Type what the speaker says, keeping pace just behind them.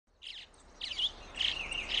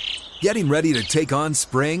Getting ready to take on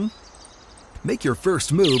spring? Make your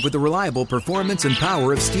first move with the reliable performance and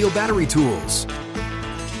power of Steel battery tools.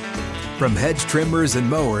 From hedge trimmers and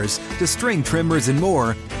mowers to string trimmers and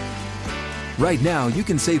more, right now you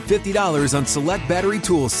can save $50 on select battery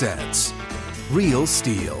tool sets. Real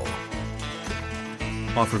Steel.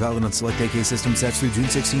 Offer valid on select AK system sets through June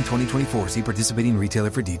 16, 2024. See participating retailer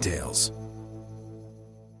for details.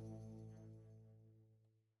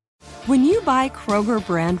 When you buy Kroger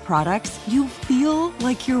brand products, you feel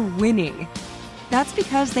like you're winning. That's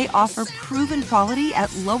because they offer proven quality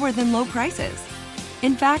at lower than low prices.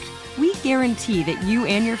 In fact, we guarantee that you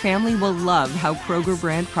and your family will love how Kroger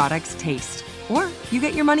brand products taste, or you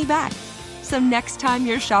get your money back. So next time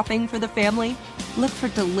you're shopping for the family, look for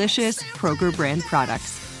delicious Kroger brand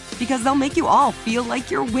products, because they'll make you all feel like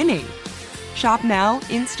you're winning. Shop now,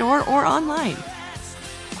 in-store, or online.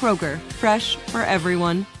 Kroger, fresh for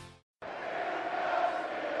everyone.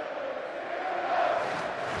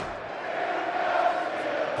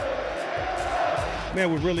 Man,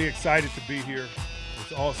 we're really excited to be here.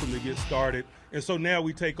 It's awesome to get started. And so now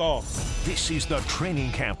we take off. This is the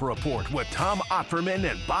Training Camp Report with Tom Opferman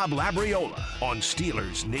and Bob Labriola on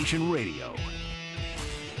Steelers Nation Radio.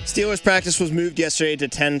 Steelers practice was moved yesterday to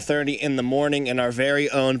 10:30 in the morning, and our very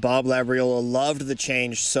own Bob Labriola loved the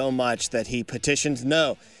change so much that he petitioned,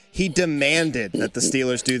 no, he demanded that the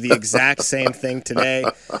Steelers do the exact same thing today.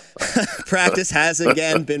 Practice has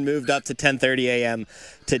again been moved up to 10:30 a.m.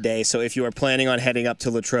 today, so if you are planning on heading up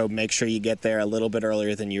to Latrobe, make sure you get there a little bit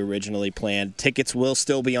earlier than you originally planned. Tickets will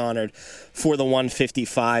still be honored for the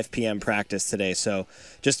 1:55 p.m. practice today, so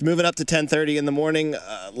just moving up to 10:30 in the morning.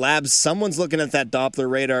 Labs, someone's looking at that Doppler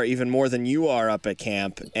radar even more than you are up at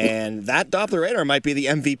camp, and that Doppler radar might be the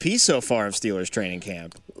MVP so far of Steelers training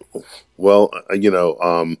camp. Well,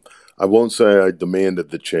 I won't say I demanded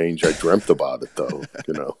the change. I dreamt about it, though,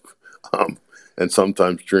 and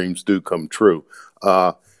sometimes dreams do come true.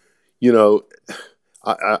 I'm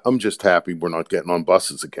just happy we're not getting on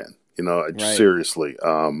buses again, right. Seriously.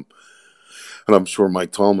 And I'm sure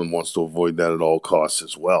Mike Tomlin wants to avoid that at all costs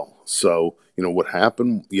as well. So, what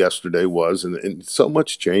happened yesterday was, and so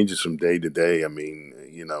much changes from day to day. I mean,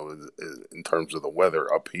 in terms of the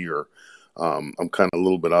weather up here, I'm kind of a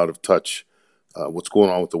little bit out of touch what's going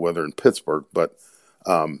on with the weather in Pittsburgh, but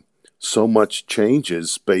so much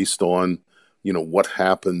changes based on, what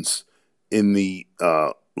happens in the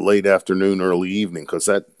late afternoon, early evening, because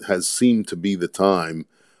that has seemed to be the time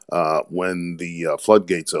when the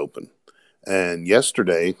floodgates open. And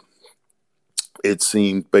yesterday, it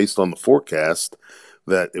seemed, based on the forecast,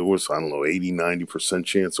 that it was, 80, 90%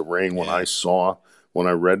 chance of rain. When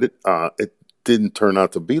I read it, it didn't turn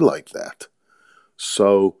out to be like that.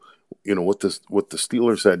 So, what the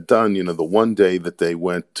Steelers had done, the one day that they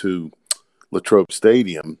went to Latrobe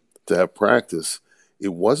Stadium to have practice,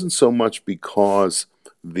 it wasn't so much because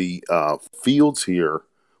the fields here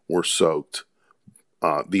were soaked.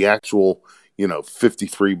 The actual,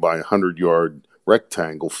 53 by 100-yard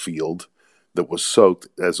rectangle field that was soaked,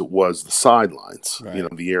 as it was the sidelines, right.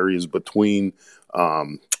 The areas between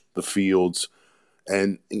the fields.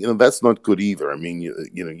 And, that's not good either. I mean,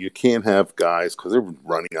 you can't have guys, because they're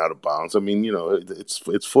running out of bounds. I mean,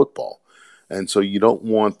 it's football. And so you don't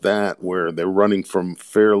want that where they're running from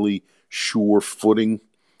fairly sure footing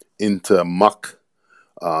into muck,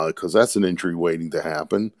 because that's an injury waiting to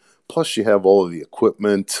happen. Plus, you have all of the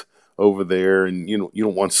equipment over there, and you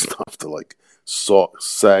don't want stuff to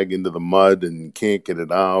sag into the mud and you can't get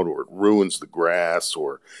it out, or it ruins the grass,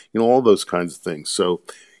 or all those kinds of things. So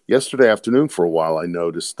yesterday afternoon, for a while, I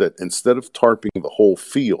noticed that instead of tarping the whole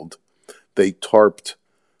field, they tarped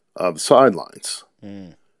the sidelines,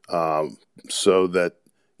 so that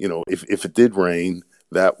if it did rain,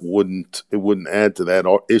 it wouldn't add to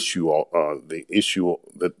that issue, the issue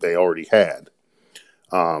that they already had.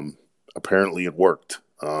 Apparently, it worked.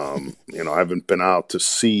 I haven't been out to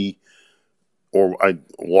see, or I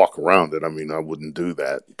walk around it. I mean, I wouldn't do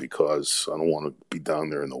that because I don't want to be down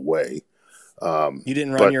there in the way. You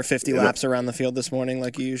didn't run your 50 laps around the field this morning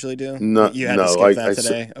like you usually do? No, you had to skip that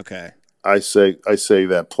today? Okay. I say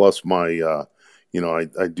that plus my,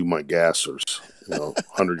 I do my gassers,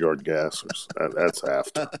 100-yard gassers. That's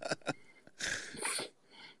half time.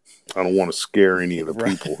 I don't want to scare any of the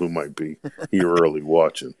people who might be here early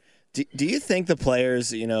watching. Do you think the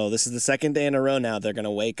players, this is the second day in a row now, they're going to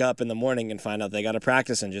wake up in the morning and find out they got to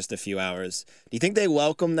practice in just a few hours? Do you think they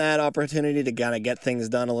welcome that opportunity to kind of get things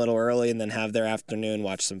done a little early and then have their afternoon,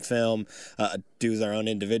 watch some film, do their own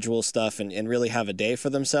individual stuff, and really have a day for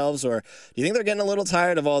themselves? Or do you think they're getting a little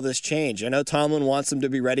tired of all this change? I know Tomlin wants them to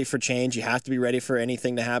be ready for change. You have to be ready for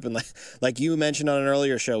anything to happen. Like you mentioned on an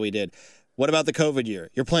earlier show we did. What about the COVID year?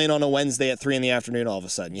 You're playing on a Wednesday at 3 p.m. all of a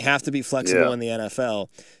sudden. You have to be flexible in the NFL.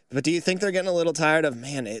 But do you think they're getting a little tired of,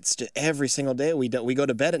 man, it's just every single day we go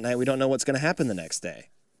to bed at night, we don't know what's going to happen the next day?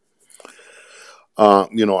 I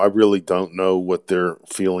really don't know what their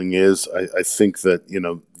feeling is. I think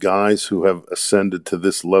that, guys who have ascended to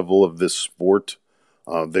this level of this sport,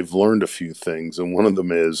 they've learned a few things. And one of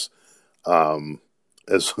them is,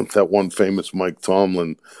 as that one famous Mike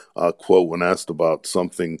Tomlin quote when asked about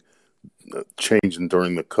something changing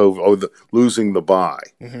during the COVID, losing the bye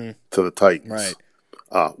to the Titans.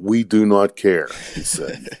 Right. We do not care, he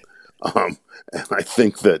said. And I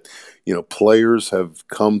think that, players have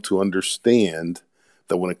come to understand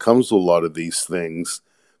that when it comes to a lot of these things,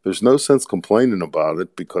 there's no sense complaining about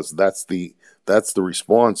it because that's the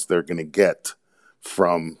response they're going to get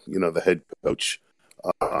from, the head coach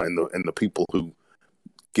and the people who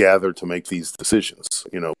gather to make these decisions.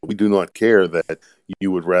 We do not care that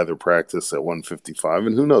you would rather practice at 155,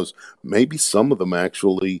 and who knows, maybe some of them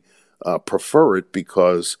actually prefer it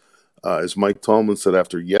because, as Mike Tomlin said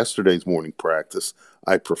after yesterday's morning practice,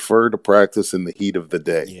 I prefer to practice in the heat of the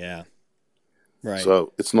day. Yeah, right.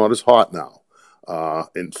 So it's not as hot now.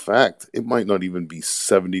 In fact, it might not even be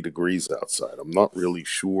 70 degrees outside. I'm not really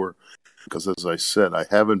sure because, as I said, I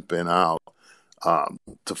haven't been out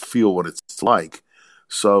to feel what it's like.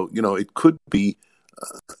 So, it could be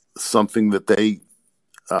something that they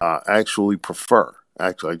actually prefer.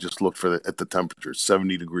 Actually, I just looked at the temperature,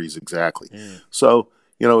 70 degrees exactly. So,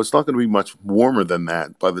 it's not going to be much warmer than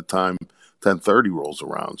that by the time 10:30 rolls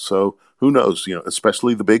around. So who knows,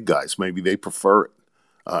 especially the big guys, maybe they prefer it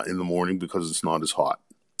in the morning because it's not as hot.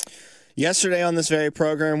 Yesterday on this very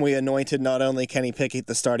program, we anointed not only Kenny Pickett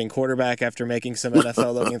the starting quarterback after making some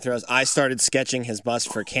NFL-looking throws. I started sketching his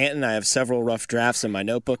bust for Canton. I have several rough drafts in my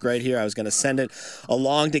notebook right here. I was going to send it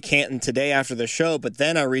along to Canton today after the show, but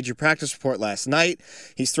then I read your practice report last night.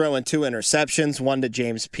 He's throwing 2 interceptions, one to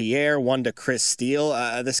James Pierre, one to Chris Steele.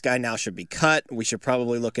 This guy now should be cut. We should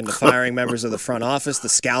probably look into firing members of the front office, the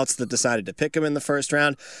scouts that decided to pick him in the first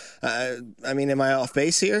round. Am I off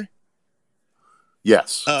base here?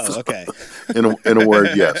 Yes. Oh, okay. in a word,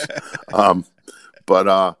 yes.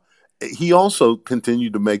 But he also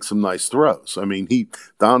continued to make some nice throws. He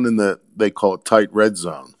down in they call it tight red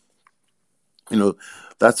zone.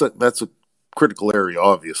 That's a critical area,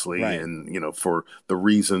 obviously, right. And for the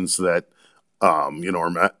reasons that are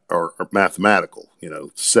mathematical.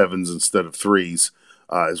 7s instead of 3s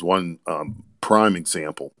is one prime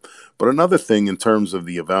example. But another thing in terms of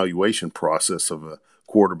the evaluation process of a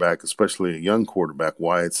quarterback, especially a young quarterback,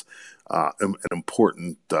 why it's an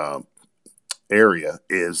important area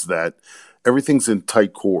is that everything's in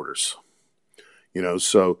tight quarters.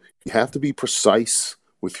 So you have to be precise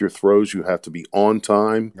with your throws. You have to be on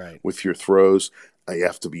time with your throws. You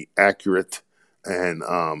have to be accurate, and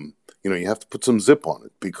you have to put some zip on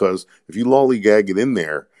it because if you lollygag it in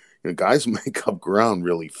there, guys make up ground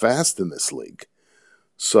really fast in this league.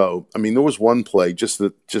 So there was one play just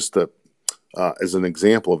as an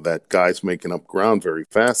example of that, guys making up ground very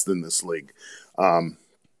fast in this league.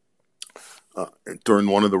 During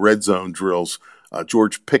one of the red zone drills,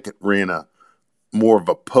 George Pickett ran more of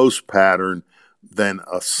a post pattern than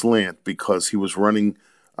a slant because he was running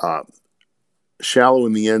shallow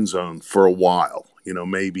in the end zone for a while,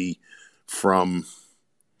 maybe from,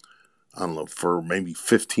 for maybe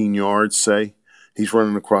 15 yards, say. He's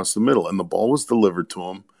running across the middle, and the ball was delivered to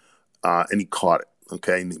him, and he caught it.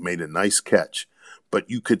 Okay, and he made a nice catch. But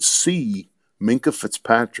you could see Minkah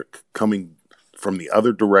Fitzpatrick coming from the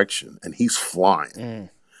other direction, and he's flying.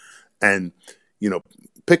 And,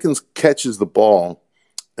 Pickens catches the ball,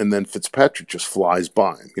 and then Fitzpatrick just flies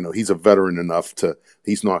by him. He's a veteran enough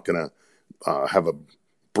he's not going to have a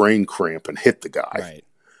brain cramp and hit the guy. Right.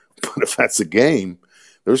 But if that's a game,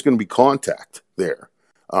 there's going to be contact there.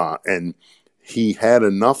 And he had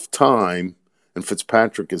enough time, and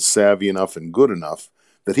Fitzpatrick is savvy enough and good enough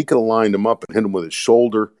that he could have lined him up and hit him with his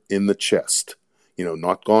shoulder in the chest.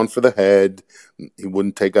 Not gone for the head. He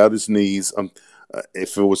wouldn't take out his knees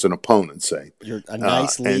if it was an opponent, say. A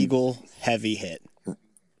nice legal heavy hit.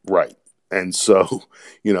 Right. And so,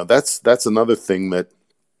 that's another thing that,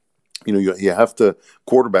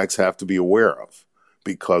 quarterbacks have to be aware of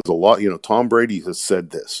because a lot, Tom Brady has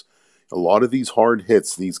said this, a lot of these hard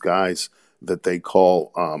hits, these guys that they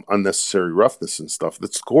call unnecessary roughness and stuff,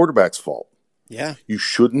 that's the quarterback's fault. Yeah. You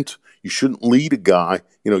shouldn't lead a guy.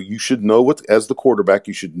 You should know as the quarterback,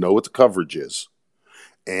 you should know what the coverage is.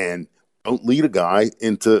 And don't lead a guy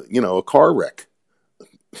into, a car wreck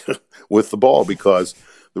with the ball, because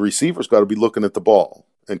the receiver's got to be looking at the ball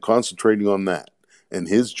and concentrating on that. And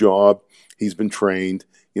his job, he's been trained,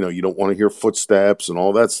 you don't want to hear footsteps and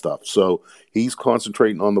all that stuff. So he's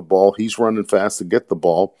concentrating on the ball. He's running fast to get the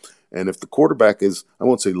ball. And if the quarterback is, I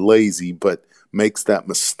won't say lazy, but makes that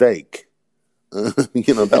mistake,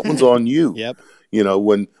 that one's on you. Yep.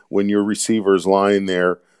 When your receiver is lying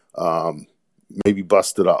there, maybe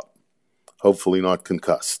busted up, hopefully not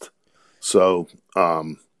concussed. So,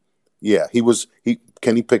 Kenny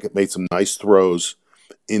Pickett made some nice throws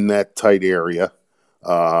in that tight area.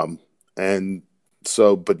 He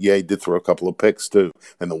did throw a couple of picks too.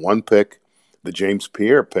 And the one pick, the James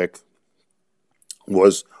Pierre pick,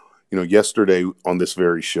 was, yesterday on this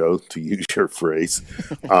very show, to use your phrase,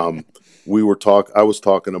 I was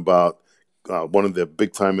talking about one of the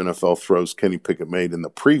big-time NFL throws Kenny Pickett made in the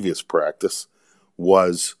previous practice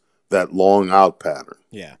was that long out pattern.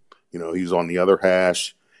 Yeah. He was on the other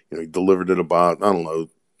hash. He delivered it about,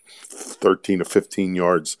 13 to 15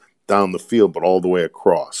 yards down the field, but all the way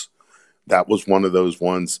across. That was one of those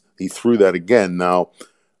ones. He threw that again. Now,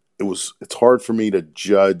 it's hard for me to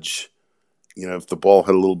judge, if the ball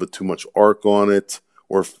had a little bit too much arc on it,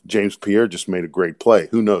 or if James Pierre just made a great play.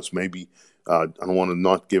 Who knows? Maybe I don't want to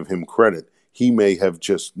not give him credit. He may have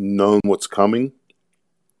just known what's coming,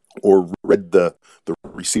 or read the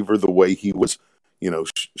receiver the way he was,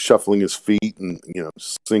 shuffling his feet and,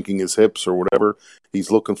 sinking his hips or whatever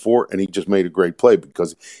he's looking for, and he just made a great play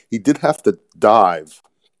because he did have to dive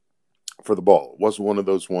for the ball. It wasn't one of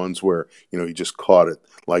those ones where, he just caught it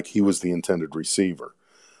like he was the intended receiver.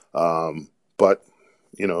 But,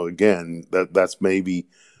 again, that's maybe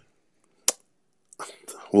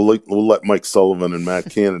we'll let Mike Sullivan and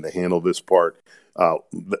Matt Canada handle this part.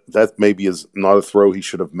 That maybe is not a throw he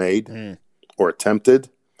should have made or attempted.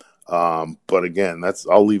 But again,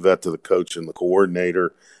 I'll leave that to the coach and the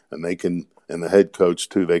coordinator, and the head coach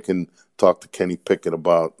too. They can talk to Kenny Pickett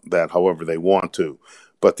about that however they want to.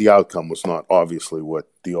 But the outcome was not obviously what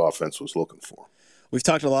the offense was looking for. We've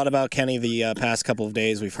talked a lot about Kenny the past couple of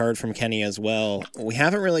days. We've heard from Kenny as well. We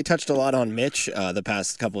haven't really touched a lot on Mitch the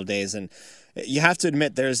past couple of days, and you have to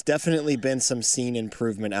admit there's definitely been some scene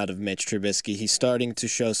improvement out of Mitch Trubisky. He's starting to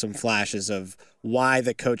show some flashes of why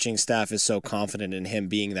the coaching staff is so confident in him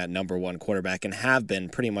being that number one quarterback, and have been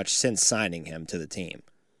pretty much since signing him to the team.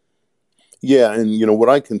 Yeah, and what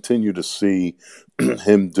I continue to see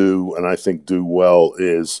him do, and I think do well,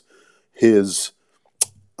 is his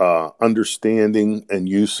understanding and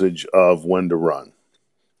usage of when to run.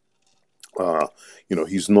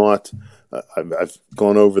 He's not. I've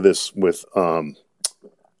gone over this with a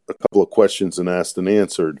couple of questions and asked and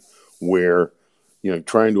answered, where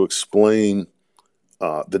trying to explain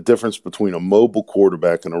the difference between a mobile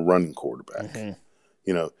quarterback and a running quarterback. Mm-hmm.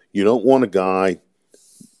 You don't want a guy.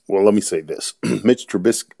 Well, let me say this: Mitch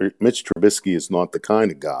Trubisky is not the kind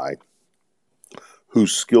of guy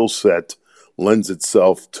whose skill set lends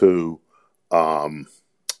itself to, trying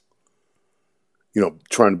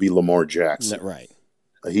to be Lamar Jackson. Right.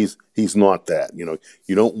 He's not that. You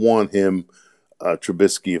don't want him,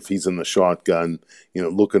 Trubisky, if he's in the shotgun,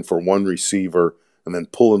 looking for one receiver and then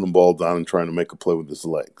pulling the ball down and trying to make a play with his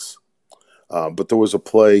legs. But there was a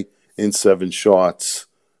play in 7 shots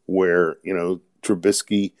where,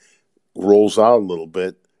 Trubisky rolls out a little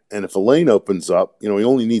bit, and if a lane opens up, he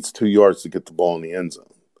only needs 2 yards to get the ball in the end zone.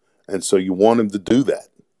 And so you want him to do that,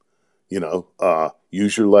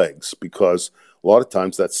 use your legs, because a lot of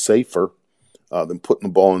times that's safer than putting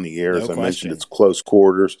the ball in the air. As I mentioned, it's close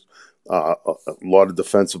quarters, a lot of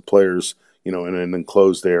defensive players, in an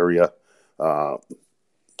enclosed area.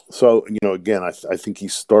 So, again, I think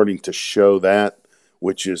he's starting to show that,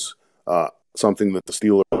 which is something that the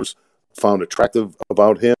Steelers found attractive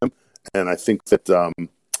about him. And I think that,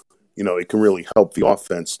 it can really help the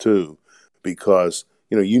offense too, because,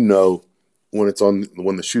 when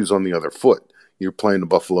the shoe's on the other foot, you're playing the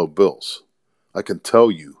Buffalo Bills. I can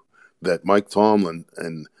tell you that Mike Tomlin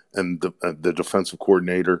and the defensive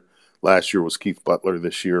coordinator last year was Keith Butler.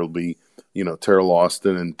 This year will be, Terrell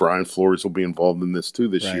Austin, and Brian Flores will be involved in this too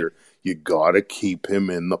this year. You got to keep him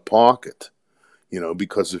in the pocket,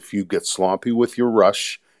 because if you get sloppy with your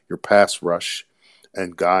pass rush,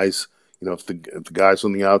 and guys, if the guys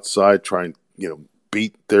on the outside try and,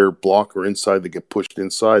 beat their blocker inside, they get pushed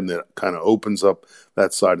inside, and that kind of opens up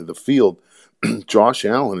that side of the field. Josh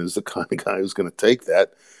Allen is the kind of guy who's going to take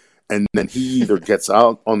that and then he either gets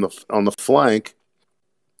out on the flank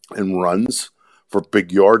and runs for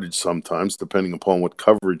big yardage sometimes, depending upon what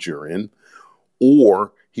coverage you're in,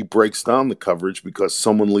 or he breaks down the coverage because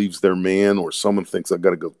someone leaves their man or someone thinks I got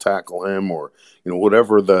to go tackle him, or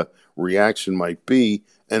whatever the reaction might be,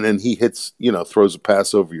 and then he hits, throws a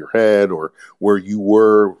pass over your head or where you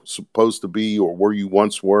were supposed to be or where you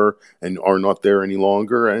once were and are not there any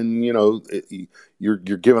longer, and you're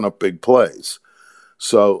giving up big plays.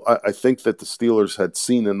 So I think that the Steelers had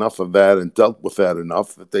seen enough of that and dealt with that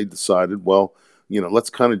enough that they decided, well, let's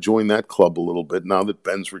kind of join that club a little bit now that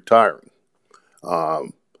Ben's retiring.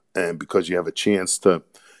 And because you have a chance to,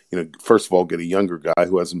 first of all, get a younger guy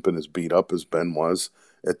who hasn't been as beat up as Ben was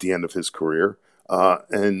at the end of his career. There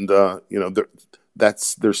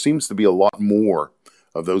seems to be a lot more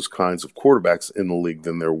of those kinds of quarterbacks in the league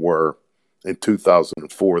than there were in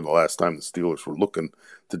 2004, the last time the Steelers were looking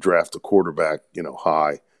to draft a quarterback,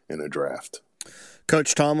 high in a draft.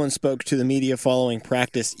 Coach Tomlin spoke to the media following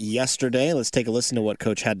practice yesterday. Let's take a listen to what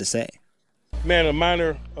Coach had to say. Man, a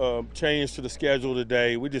minor change to the schedule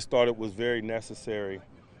today. We just thought it was very necessary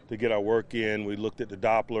to get our work in. We looked at the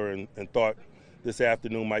Doppler and thought this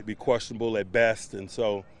afternoon might be questionable at best, and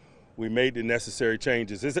so we made the necessary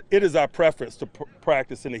changes. It is our preference to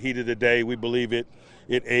practice in the heat of the day. We believe it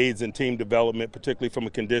aids in team development, particularly from a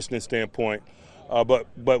conditioning standpoint.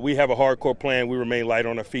 But we have a hardcore plan. We remain light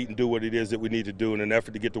on our feet and do what it is that we need to do in an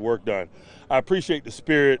effort to get the work done. I appreciate the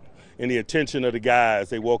spirit and the attention of the guys.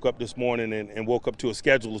 They woke up this morning and woke up to a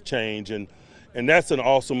schedule change, and that's an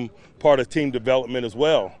awesome part of team development as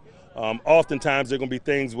well. Oftentimes there are going to be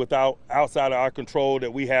things outside of our control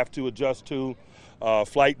that we have to adjust to,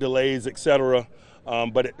 flight delays, etc.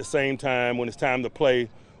 But at the same time, when it's time to play,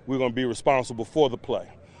 we're going to be responsible for the play.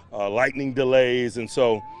 Lightning delays, and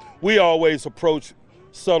so we always approach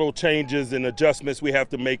subtle changes and adjustments we have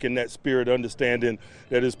to make in that spirit, understanding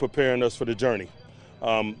that is preparing us for the journey.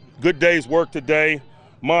 Good day's work today.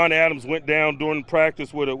 Mon Adams went down during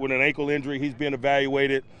practice with an ankle injury. He's being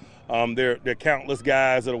evaluated. There are countless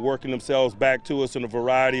guys that are working themselves back to us in a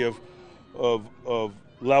variety of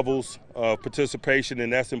levels of participation,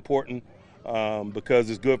 and that's important because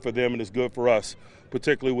it's good for them and it's good for us,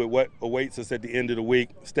 particularly with what awaits us at the end of the week.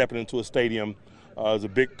 Stepping into a stadium is a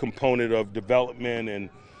big component of development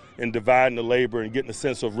and dividing the labor and getting a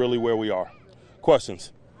sense of really where we are.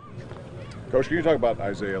 Questions? Coach, can you talk about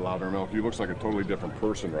Isaiah Loudermilk? He looks like a totally different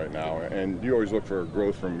person right now, and you always look for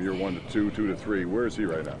growth from year 1 to 2, 2 to 3. Where is he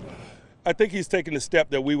right now? I think he's taking the step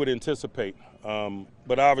that we would anticipate,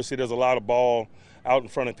 but obviously there's a lot of ball out in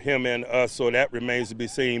front of him and us, so that remains to be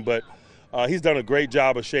seen. But he's done a great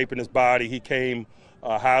job of shaping his body. He came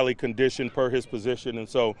highly conditioned per his position, and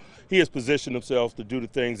so he has positioned himself to do the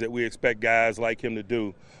things that we expect guys like him to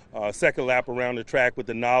do. Second lap around the track with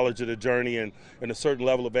the knowledge of the journey and a certain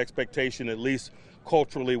level of expectation, at least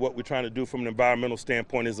culturally, what we're trying to do from an environmental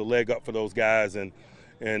standpoint is a leg up for those guys, and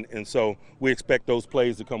so we expect those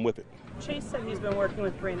plays to come with it. Chase said he's been working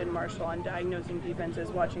with Brandon Marshall on diagnosing defenses,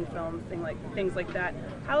 watching film, things like that.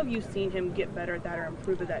 How have you seen him get better at that or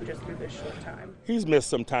improve at that just through this short time? He's missed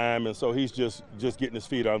some time, and so he's just getting his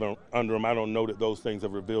feet under him. I don't know that those things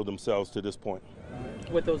have revealed themselves to this point.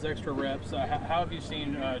 With those extra reps, how have you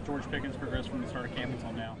seen George Pickens progress from the start of camp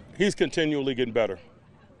until now? He's continually getting better.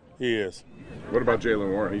 He is. What about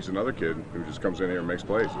Jaylen Warren? He's another kid who just comes in here and makes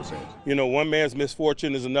plays, it seems. One man's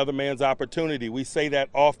misfortune is another man's opportunity. We say that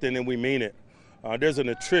often, and we mean it. There's an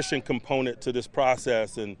attrition component to this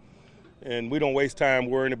process, and we don't waste time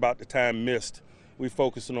worrying about the time missed. We're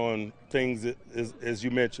focusing on things that, as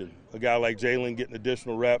you mentioned, a guy like Jaylen getting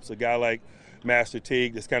additional reps, a guy like Master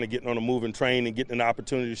Teague that's kind of getting on a moving train and getting an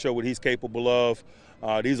opportunity to show what he's capable of.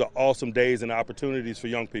 These are awesome days and opportunities for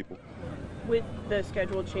young people. With the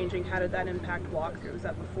schedule changing, how did that impact walkthrough? Was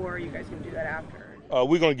that before, or are you guys going to do that after?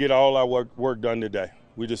 We're going to get all our work done today.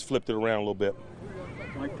 We just flipped it around a little bit.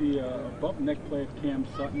 Like the bump neck play of Cam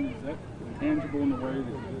Sutton, is that tangible in the way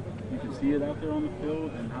that you can see it out there on the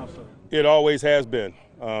field, and how so? It always has been.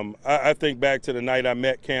 I think back to the night I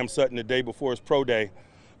met Cam Sutton the day before his pro day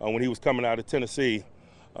when he was coming out of Tennessee.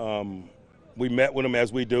 We met with him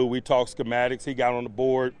as we do. We talked schematics. He got on the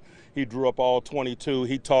board. He drew up all 22.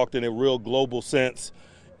 He talked in a real global sense,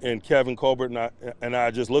 and Kevin Colbert and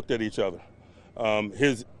I just looked at each other.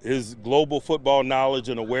 His global football knowledge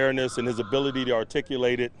and awareness and his ability to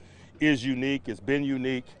articulate it is unique. It's been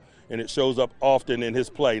unique, and it shows up often in his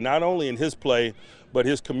play. Not only in his play, but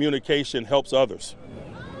his communication helps others.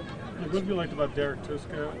 What have you liked about Derek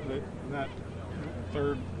Tuska?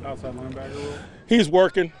 third outside linebacker role? He's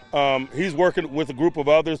working. He's working with a group of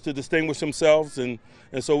others to distinguish themselves, and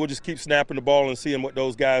so we'll just keep snapping the ball and seeing what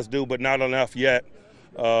those guys do, but not enough yet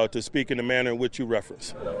to speak in the manner in which you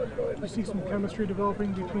reference. Do you see some chemistry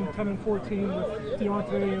developing between 10 and 14 with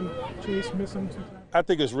Deontay and Chase missing 2 times? I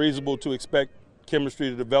think it's reasonable to expect chemistry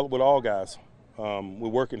to develop with all guys. We're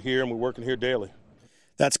working here, and we're working here daily.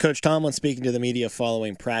 That's Coach Tomlin speaking to the media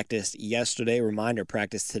following practice yesterday. Reminder,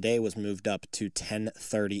 practice today was moved up to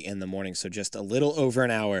 10:30 in the morning, so just a little over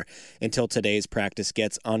an hour until today's practice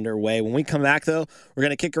gets underway. When we come back, though, we're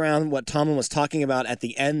going to kick around what Tomlin was talking about at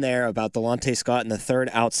the end there about Delontae Scott and the third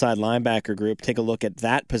outside linebacker group, take a look at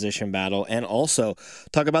that position battle, and also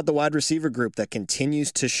talk about the wide receiver group that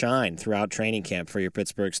continues to shine throughout training camp for your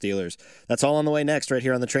Pittsburgh Steelers. That's all on the way next right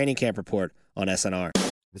here on the Training Camp Report on SNR.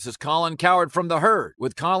 This is Colin Cowherd from The Herd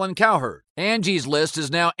with Colin Cowherd. Angie's List is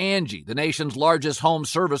now Angie, the nation's largest home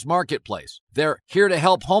service marketplace. They're here to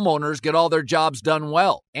help homeowners get all their jobs done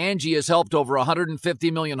well. Angie has helped over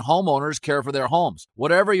 150 million homeowners care for their homes.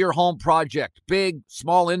 Whatever your home project, big,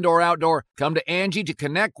 small, indoor, outdoor, come to Angie to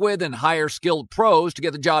connect with and hire skilled pros to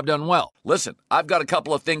get the job done well. Listen, I've got a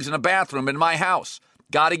couple of things in a bathroom in my house.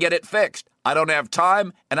 Got to get it fixed. I don't have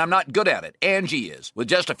time, and I'm not good at it. Angie is. With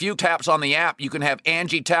just a few taps on the app, you can have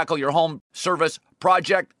Angie tackle your home service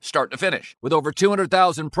project start to finish. With over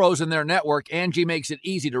 200,000 pros in their network, Angie makes it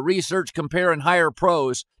easy to research, compare, and hire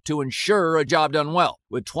pros to ensure a job done well.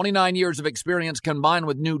 With 29 years of experience combined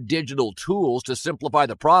with new digital tools to simplify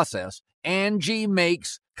the process, Angie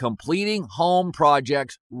makes completing home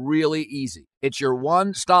projects really easy. It's your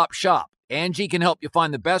one-stop shop. Angie can help you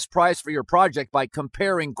find the best price for your project by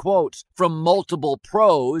comparing quotes from multiple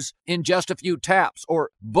pros in just a few taps,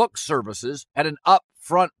 or book services at an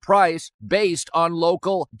upfront price based on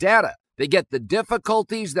local data. They get the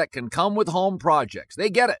difficulties that can come with home projects. They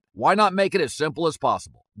get it. Why not make it as simple as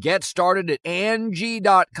possible? Get started at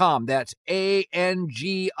Angie.com. That's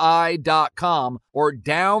ANGI.com, or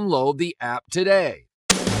download the app today.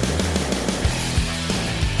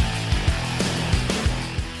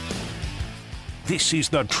 This is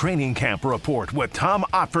the Training Camp Report with Tom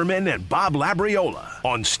Opferman and Bob Labriola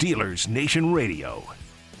on Steelers Nation Radio.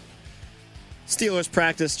 Steelers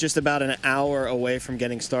practice just about an hour away from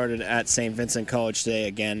getting started at St. Vincent College today.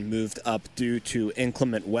 Again, moved up due to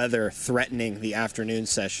inclement weather threatening the afternoon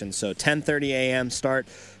session. So 10:30 a.m. start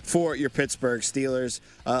for your Pittsburgh Steelers.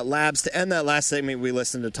 Labs, to end that last segment, we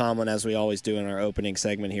listened to Tomlin, as we always do in our opening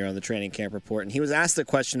segment here on the Training Camp Report. And he was asked a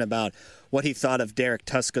question about what he thought of Derek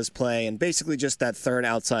Tuszka's play and basically just that third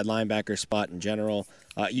outside linebacker spot in general.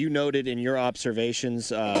 You noted in your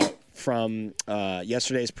observations from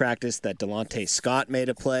yesterday's practice that Delontae Scott made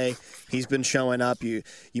a play. He's been showing up. You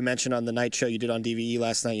mentioned on the night show you did on DVE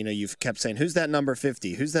last night, you've kept saying, who's that number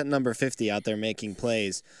 50? Who's that number 50 out there making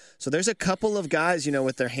plays? So there's a couple of guys,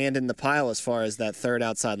 with their hand in the pile as far as that third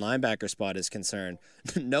outside linebacker spot is concerned.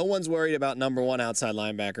 No one's worried about number one outside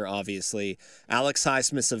linebacker, obviously. Alex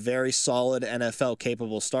Highsmith's a very solid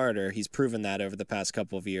NFL-capable starter. He's proven that over the past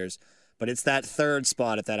couple of years. But it's that third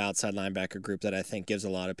spot at that outside linebacker group that I think gives a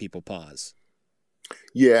lot of people pause.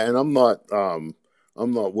 Yeah, and I'm not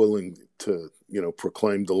willing to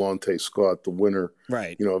proclaim Delontae Scott the winner,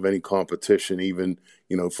 right? Of any competition, even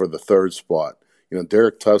for the third spot.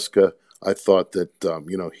 Derek Tuszka, I thought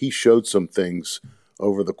that he showed some things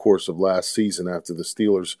over the course of last season after the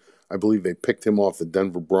Steelers. I believe they picked him off the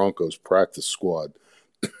Denver Broncos practice squad.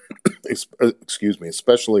 Excuse me,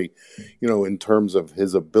 especially, in terms of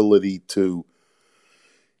his ability to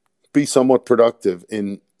be somewhat productive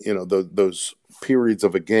in, those periods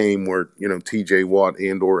of a game where, TJ Watt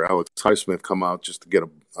and or Alex Highsmith come out just to get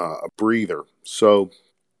a breather. So,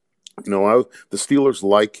 the Steelers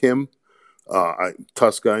like him.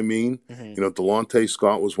 Tuszka, I mean. Mm-hmm. Delontae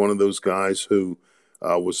Scott was one of those guys who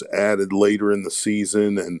was added later in the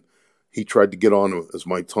season, and he tried to get on, as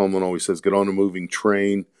Mike Tomlin always says, get on a moving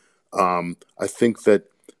train. I think that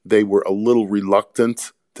they were a little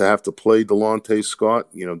reluctant to have to play Delontae Scott,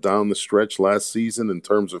 down the stretch last season in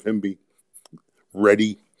terms of him be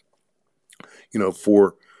ready,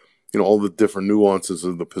 for, all the different nuances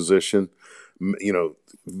of the position.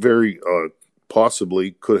 Very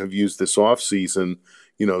possibly could have used this offseason,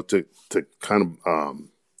 to kind of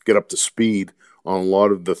get up to speed on a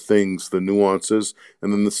lot of the things, the nuances.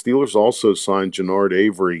 And then the Steelers also signed Jannard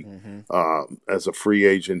Avery as a free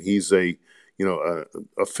agent. He's a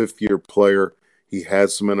fifth-year player. He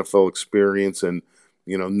has some NFL experience and,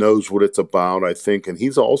 knows what it's about, I think. And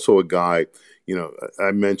he's also a guy,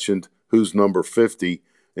 I mentioned who's number 50.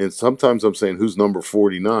 And sometimes I'm saying who's number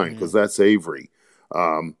 49 because that's Avery.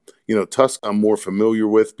 Tuszka I'm more familiar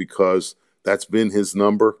with because That's been his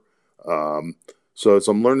number. So as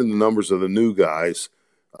I'm learning the numbers of the new guys,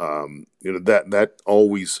 that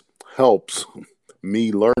always helps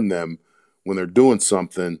me learn them when they're doing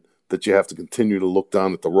something that you have to continue to look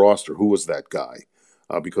down at the roster. Who was that guy?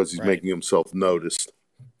 Because he's making himself noticed.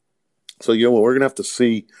 So, we're going to have to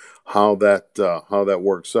see how that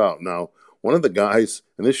works out. Now, one of the guys,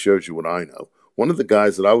 and this shows you what I know, one of the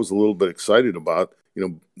guys that I was a little bit excited about,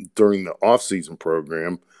 during the off-season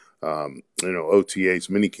program, OTA's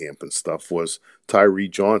minicamp and stuff, was Tyree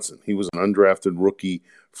Johnson. He was an undrafted rookie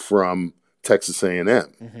from Texas A&M.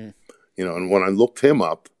 Mm-hmm. And when I looked him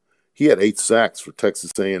up, he had 8 sacks for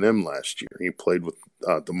Texas A&M last year. He played with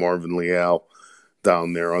DeMarvin Leal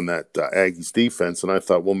down there on that Aggies defense, and I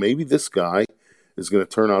thought, well, maybe this guy is going to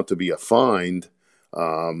turn out to be a find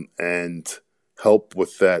and help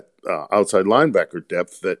with that outside linebacker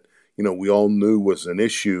depth that we all knew was an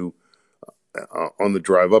issue on the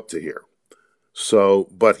drive up to here. So,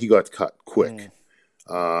 but he got cut quick.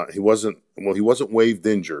 He wasn't waived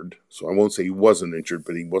injured, so I won't say he wasn't injured,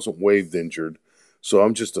 but he wasn't waived injured. So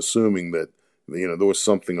I'm just assuming that there was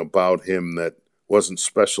something about him that wasn't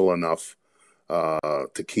special enough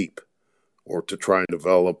to keep or to try and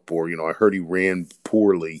develop, or I heard he ran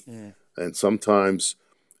poorly, and sometimes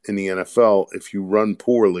in the NFL, if you run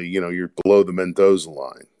poorly, you're below the Mendoza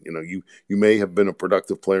line. You may have been a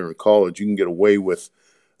productive player in college. You can get away with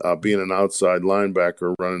being an outside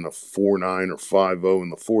linebacker running a 4.9 or 5.0 in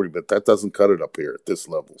the 40, but that doesn't cut it up here at this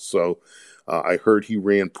level. So I heard he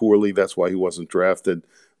ran poorly. That's why he wasn't drafted.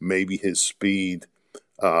 Maybe his speed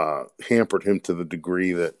hampered him to the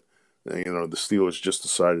degree that the Steelers just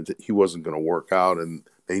decided that he wasn't going to work out, and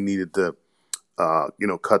they needed to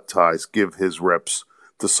cut ties, give his reps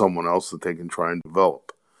to someone else that they can try and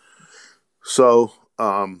develop. So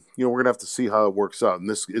we're going to have to see how it works out, and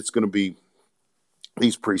it's going to be,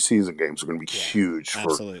 these preseason games are going to be huge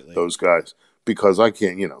for those guys, because I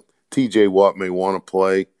can't, TJ Watt may want to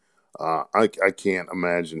play. I can't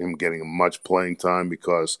imagine him getting much playing time,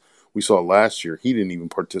 because we saw last year he didn't even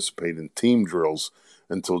participate in team drills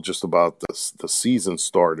until just about the season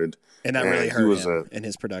started. And that really hurt him in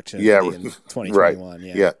his production in 2021.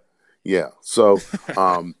 Right. Yeah. So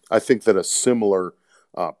I think that a similar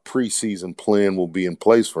preseason plan will be in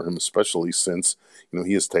place for him, especially since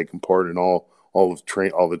he has taken part in all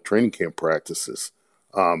the training camp practices.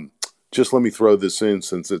 Just let me throw this in,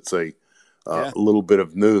 since it's a little bit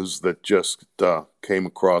of news that just came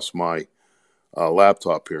across my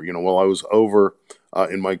laptop here. While I was over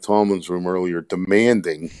in Mike Tomlin's room earlier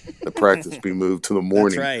demanding the practice be moved to the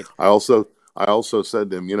morning, That's right. I also said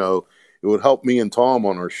to him, it would help me and Tom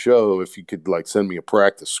on our show if you could send me a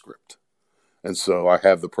practice script. And so I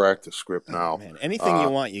have the practice script now. Man, anything you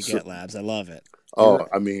want, you get, Labs. I love it.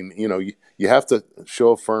 I mean, you have to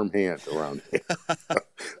show a firm hand around here,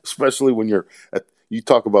 especially when you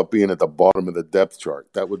talk about being at the bottom of the depth chart.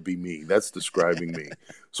 That would be me. That's describing me.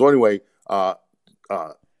 So anyway,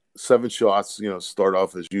 7 shots, start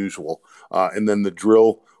off as usual. And then the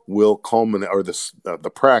drill will culminate, or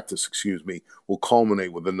the practice, will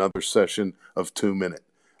culminate with another session of 2 minute.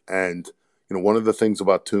 And, one of the things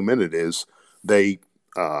about 2 minute is they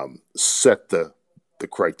set the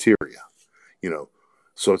criteria,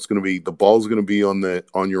 So it's going to be, the ball's going to be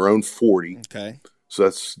on your own 40. Okay. So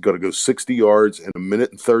that's got to go 60 yards in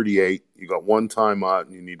 1:38. You got 1 timeout,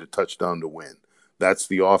 and you need a touchdown to win. That's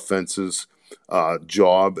the offense's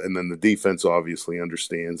job, and then the defense obviously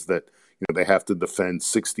understands that they have to defend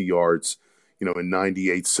 60 yards, in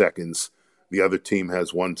 98 seconds. The other team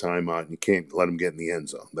has 1 timeout, and you can't let them get in the end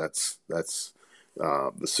zone. That's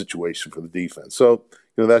the situation for the defense. So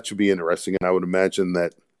that should be interesting, and I would imagine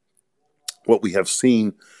that what we have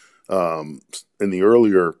seen in the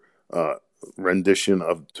earlier rendition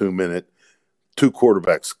of 2 minute, 2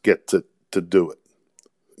 quarterbacks get to do it.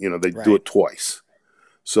 They do it twice.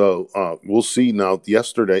 So we'll see now.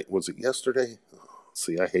 Was it yesterday?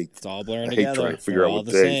 See, I hate it's all blurring together. Trying to figure out what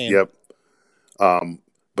day. Yep.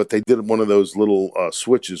 But they did one of those little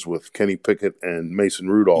switches with Kenny Pickett and Mason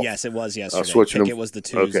Rudolph. Yes, it was yesterday. Pickett was the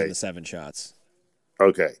 2s and the 7 shots.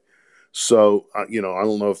 Okay. So, I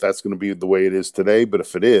don't know if that's going to be the way it is today, but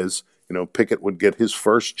if it is, Pickett would get his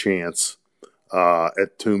first chance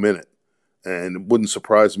at 2 minute. And it wouldn't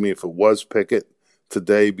surprise me if it was Pickett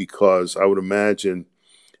today, because I would imagine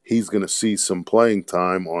he's going to see some playing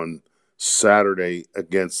time on Saturday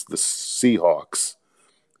against the Seahawks.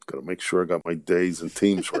 Got to make sure I got my days and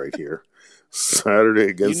teams right here. Saturday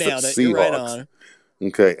against the Seahawks. You're right on.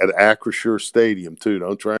 Okay, at Acrisure Stadium too.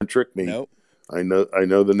 Don't try and trick me. Nope. I know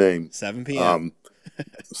the name. 7 p.m.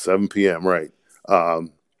 7 p.m. Right.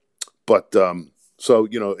 So,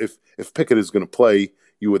 if Pickett is going to play,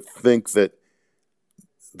 you would think that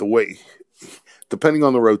depending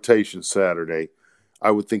on the rotation Saturday,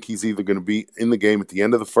 I would think he's either going to be in the game at the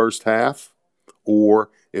end of the first half,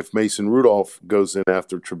 or if Mason Rudolph goes in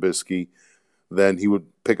after Trubisky, then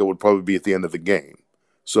Pickett would probably be at the end of the game.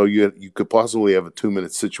 So you could possibly have a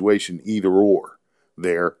 2-minute situation, either or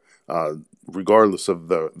there, regardless of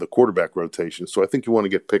the quarterback rotation. So I think you want to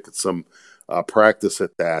get Pickett some practice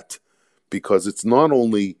at that, because it's not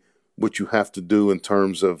only what you have to do in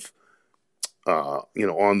terms of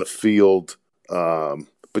on the field,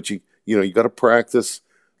 but you got to practice.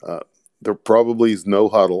 There probably is no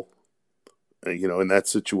huddle, in that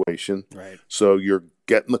situation. Right. So you're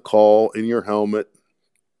getting the call in your helmet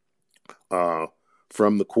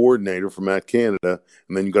from the coordinator, from Matt Canada,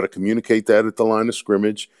 and then you got to communicate that at the line of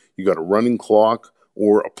scrimmage. You got a running clock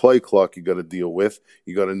or a play clock you got to deal with.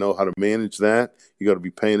 You got to know how to manage that. You got to be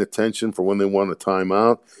paying attention for when they want a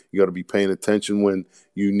timeout. You got to be paying attention when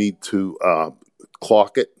you need to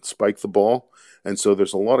clock it, spike the ball. And so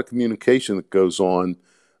there's a lot of communication that goes on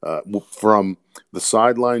from the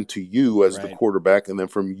sideline to you as the quarterback, and then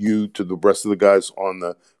from you to the rest of the guys on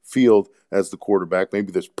the field as the quarterback.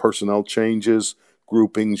 Maybe there's personnel changes,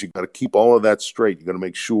 groupings. You got to keep all of that straight. You got to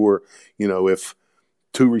make sure, if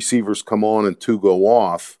 2 receivers come on and 2 go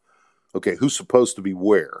off, okay, who's supposed to be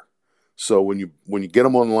where? So when you get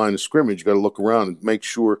them on the line of scrimmage, you got to look around and make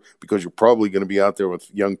sure, because you're probably going to be out there with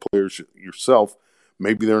young players yourself.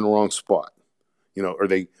 Maybe they're in the wrong spot. Are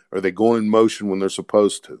they going in motion when they're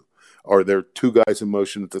supposed to? Are there 2 guys in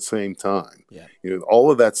motion at the same time? Yeah.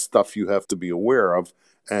 All of that stuff you have to be aware of.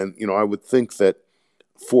 And, I would think that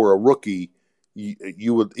for a rookie,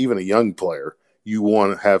 you would, even a young player, you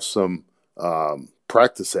want to have some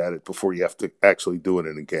practice at it before you have to actually do it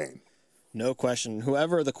in a game. No question.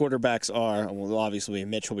 Whoever the quarterbacks are, well, obviously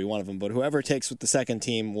Mitch will be one of them, but whoever takes with the second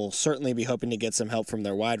team will certainly be hoping to get some help from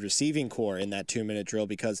their wide receiving core in that 2-minute drill,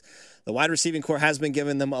 because the wide receiving core has been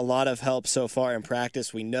giving them a lot of help so far in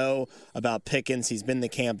practice. We know about Pickens. He's been the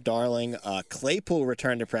camp darling. Claypool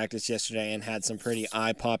returned to practice yesterday and had some pretty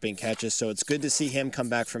eye-popping catches, so it's good to see him come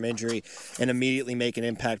back from injury and immediately make an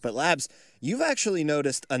impact. But, Labs, you've actually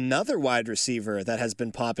noticed another wide receiver that has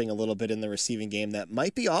been popping a little bit in the receiving game that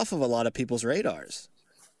might be off of a lot of people's radars.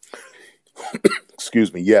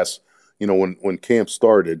 Excuse me. Yes. When camp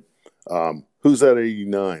started, who's that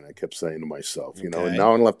 89? I kept saying to myself, and now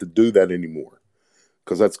I don't have to do that anymore,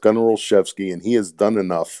 because that's Gunnar Olszewski, and he has done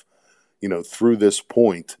enough, through this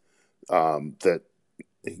point that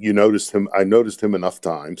you noticed him. I noticed him enough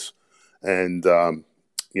times, and,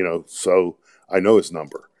 so I know his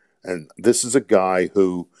number. And this is a guy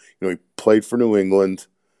who, he played for New England.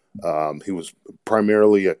 He was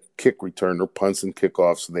primarily a kick returner, punts and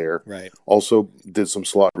kickoffs there. Right. Also did some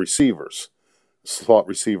slot receiver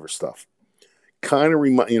stuff. Kind of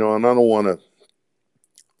and I don't want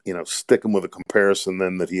to, stick him with a comparison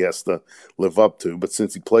then that he has to live up to. But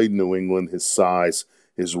since he played in New England, his size,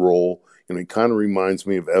 his role, he kind of reminds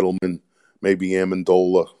me of Edelman, maybe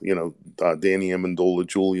Amendola, Danny Amendola,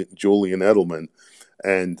 Julian Edelman.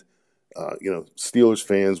 And Steelers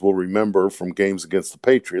fans will remember from games against the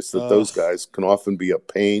Patriots that those guys can often be a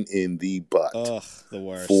pain in the butt the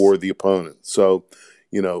worst for the opponent. So,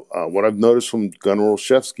 what I've noticed from Gunnar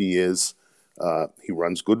Olszewski is he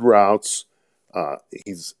runs good routes.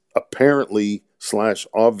 He's apparently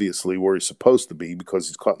 / obviously where he's supposed to be, because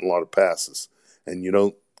he's caught a lot of passes. And you're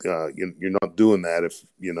not doing that if,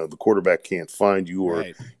 the quarterback can't find you, or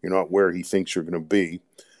you're not where he thinks you're going to be.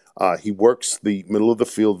 He works the middle of the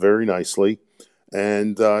field very nicely,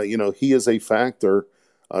 and, he is a factor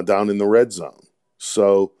down in the red zone.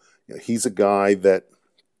 So he's a guy that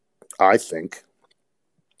I think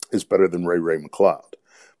is better than Ray McCloud,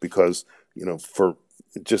 because, for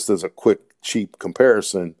just as a quick, cheap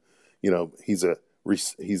comparison, he's a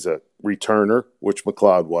returner, which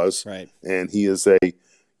McCloud was, and he is a,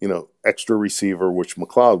 extra receiver, which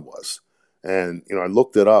McCloud was. And, I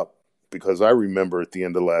looked it up, because I remember at the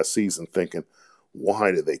end of last season thinking,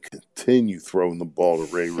 why do they continue throwing the ball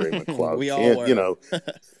to Ray McCloud? We all were.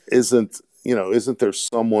 Isn't there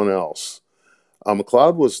someone else?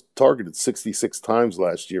 McCloud was targeted 66 times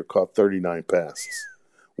last year, caught 39 passes,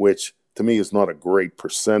 which to me is not a great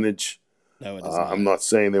percentage. No, it is not. I'm not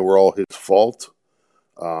saying they were all his fault,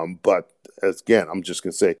 but again, I'm just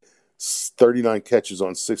going to say 39 catches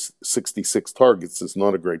on 66 targets is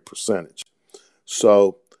not a great percentage.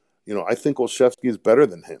 So, I think Olszewski is better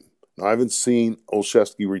than him. Now, I haven't seen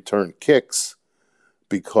Olszewski return kicks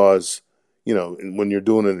because, when you're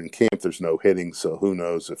doing it in camp, there's no hitting. So who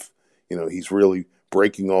knows if, he's really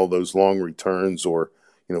breaking all those long returns, or,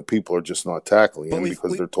 people are just not tackling him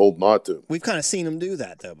because they're told not to. We've kind of seen him do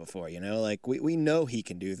that, though, before, like we know he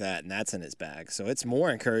can do that, and that's in his bag. So it's more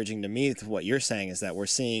encouraging to me to what you're saying is that we're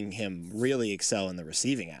seeing him really excel in the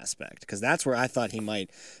receiving aspect, because that's where I thought he might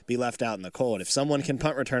be left out in the cold. If someone can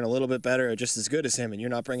punt return a little bit better or just as good as him, and you're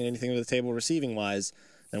not bringing anything to the table receiving-wise,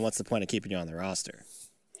 then what's the point of keeping you on the roster?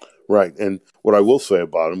 Right, and what I will say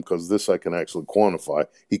about him, because this I can actually quantify,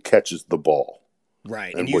 he catches the ball.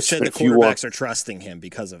 Right, and you said the quarterbacks are trusting him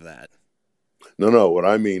because of that. No, what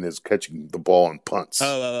I mean is catching the ball on punts.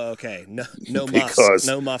 Oh, okay. No muffs.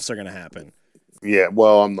 No muffs are going to happen. Yeah,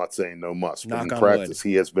 well, I'm not saying no muffs, but in practice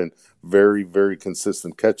he has been very, very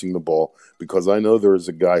consistent catching the ball, because I know there is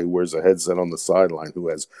a guy who wears a headset on the sideline who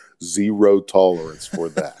has zero tolerance for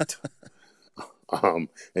that.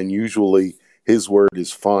 And usually his word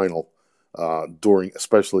is final,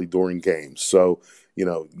 especially during games. So,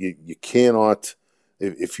 you cannot.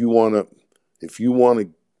 If you want to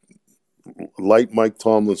light Mike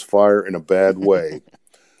Tomlin's fire in a bad way,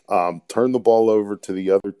 turn the ball over to the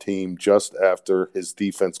other team just after his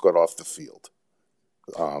defense got off the field.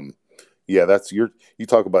 You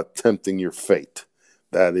talk about tempting your fate.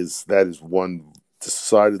 That is one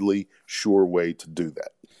decidedly sure way to do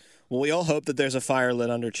that. Well, we all hope that there's a fire lit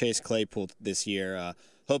under Chase Claypool this year.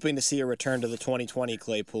 Hoping to see a return to the 2020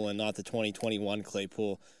 Claypool and not the 2021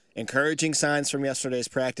 Claypool. Encouraging signs from yesterday's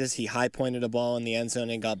practice. He high-pointed a ball in the end zone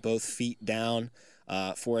and got both feet down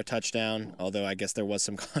for a touchdown, although I guess there was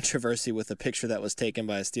some controversy with a picture that was taken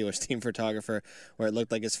by a Steelers team photographer where it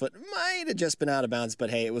looked like his foot might have just been out of bounds, but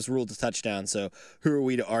hey, it was ruled a touchdown, so who are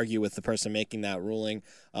we to argue with the person making that ruling?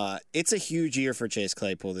 It's a huge year for Chase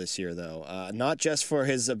Claypool this year, though, not just for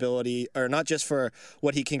his ability, or not just for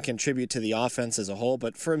what he can contribute to the offense as a whole,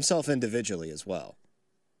 but for himself individually as well.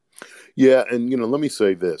 Yeah, and, let me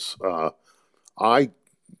say this. I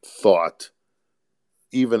thought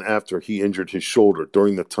even after he injured his shoulder,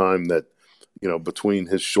 during the time that, between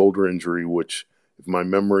his shoulder injury, which, if my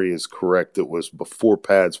memory is correct, it was before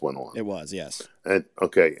pads went on. It was, yes. And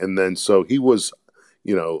then so he was,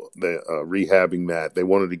 rehabbing that. They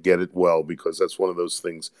wanted to get it well, because that's one of those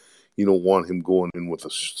things you don't want him going in with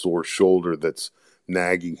a sore shoulder that's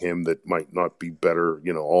nagging him that might not be better,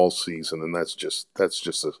 all season, and that's just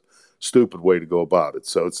a stupid way to go about it.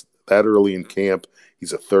 So it's that early in camp.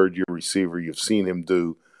 He's a third-year receiver. You've seen him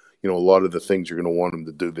do, a lot of the things you're going to want him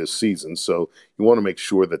to do this season. So you want to make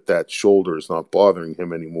sure that shoulder is not bothering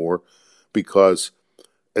him anymore, because,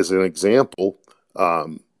 as an example,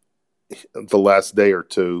 the last day or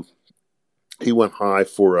two, he went high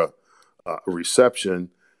for a reception,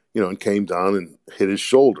 and came down and hit his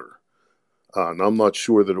shoulder. And I'm not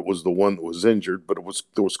sure that it was the one that was injured, but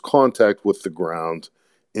there was contact with the ground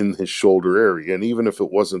in his shoulder area. And even if it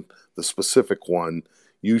wasn't the specific one,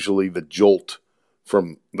 usually the jolt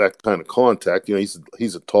from that kind of contact,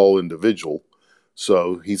 he's a tall individual,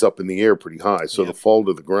 so he's up in the air pretty high. So the fall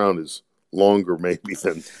to the ground is longer maybe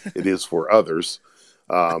than it is for others.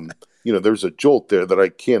 There's a jolt there that I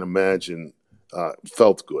can't imagine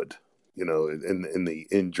felt good, in the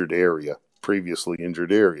injured area, previously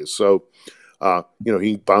injured area. So,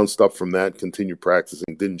 he bounced up from that, continued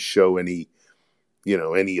practicing, didn't show any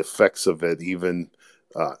effects of it, even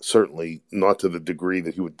certainly not to the degree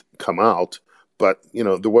that he would come out. But,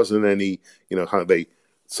 there wasn't any, how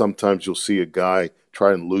sometimes you'll see a guy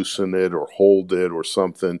try and loosen it or hold it or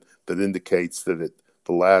something that indicates that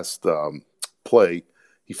the last play,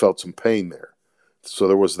 he felt some pain there. So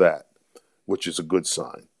there was that, which is a good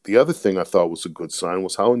sign. The other thing I thought was a good sign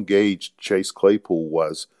was how engaged Chase Claypool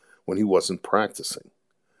was when he wasn't practicing.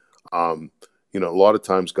 A lot of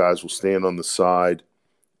times guys will stand on the side,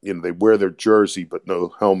 they wear their jersey but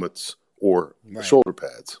no helmets or shoulder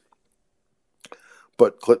pads.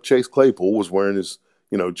 But Chase Claypool was wearing his,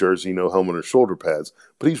 jersey, no helmet or shoulder pads,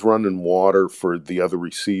 but he's running water for the other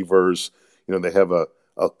receivers. They have a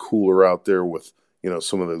cooler out there with,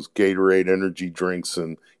 some of those Gatorade energy drinks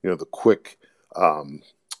and, the quick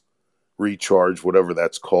recharge, whatever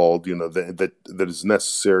that's called, that is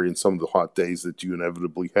necessary in some of the hot days that you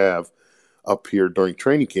inevitably have up here during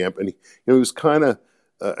training camp. And he was kind of,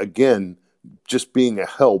 again, just being a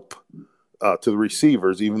help to the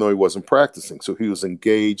receivers, even though he wasn't practicing. So he was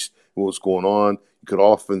engaged in what was going on. You could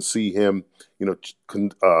often see him,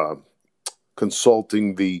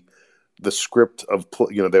 consulting the script of,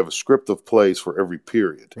 they have a script of plays for every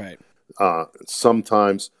period. Right.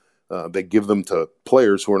 Sometimes they give them to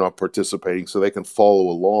players who are not participating so they can follow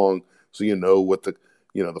along, so what the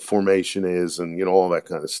formation is and all that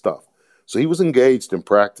kind of stuff. So he was engaged in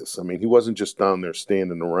practice. I mean, he wasn't just down there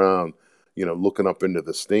standing around, looking up into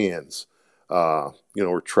the stands.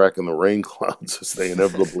 or tracking the rain clouds as they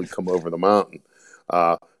inevitably come over the mountain.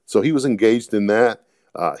 So he was engaged in that.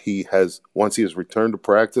 Once he has returned to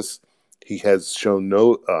practice, he has shown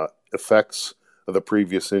no effects of the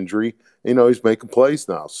previous injury. He's making plays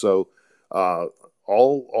now. So all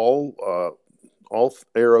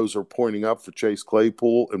arrows are pointing up for Chase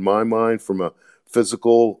Claypool, in my mind, from a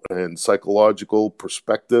physical and psychological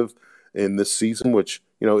perspective in this season, which,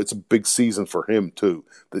 it's a big season for him too.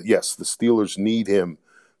 Yes, the Steelers need him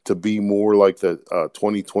to be more like the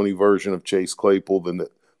 2020 version of Chase Claypool than the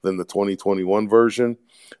 2021 version.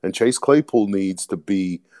 And Chase Claypool needs to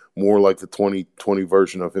be more like the 2020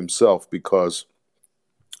 version of himself, because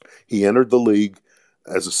he entered the league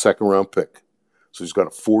as a second-round pick. So he's got a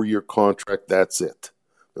 4-year contract. That's it.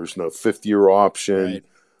 There's no 5th-year option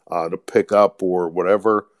to pick up or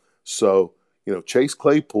whatever. So, Chase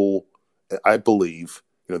Claypool, I believe,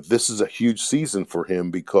 this is a huge season for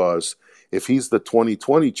him, because if he's the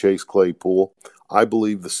 2020 Chase Claypool, I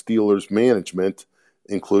believe the Steelers management,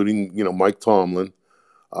 including, Mike Tomlin,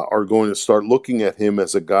 are going to start looking at him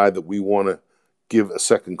as a guy that we want to give a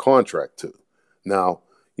second contract to. Now,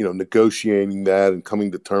 negotiating that and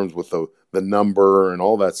coming to terms with the number and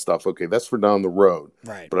all that stuff, okay, that's for down the road.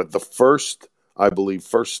 Right. But the first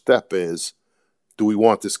step is, do we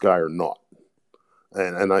want this guy or not?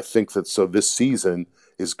 And I think that this season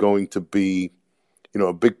is going to be,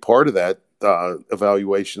 a big part of that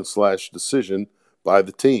evaluation / decision by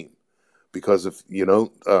the team. Because if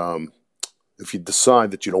you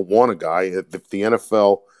decide that you don't want a guy, if an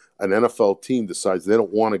NFL team decides they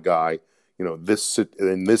don't want a guy, in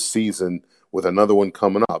this season with another one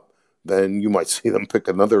coming up, then you might see them pick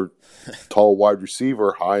another tall wide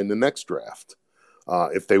receiver high in the next draft.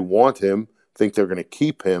 If they want him, think they're going to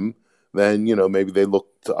keep him, then, maybe they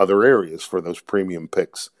look to other areas for those premium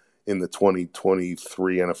picks in the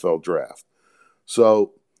 2023 NFL draft.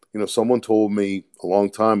 So, someone told me a long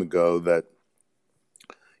time ago that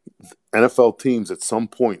NFL teams at some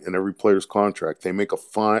point in every player's contract, they make a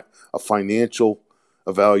financial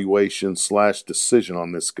evaluation / decision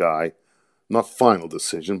on this guy. Not final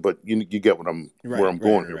decision, but you get what where I'm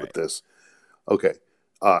going here with this. Okay.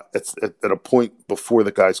 It's at a point before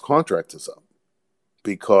the guy's contract is up,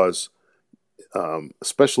 because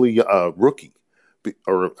especially a rookie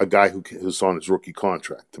or a guy who's on his rookie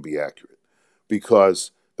contract, to be accurate,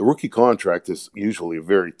 because the rookie contract is usually a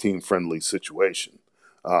very team-friendly situation.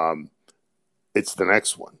 It's the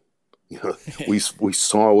next one. We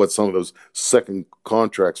saw what some of those second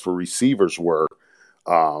contracts for receivers were,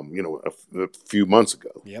 a few months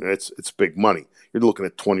ago. Yep. And it's big money. You're looking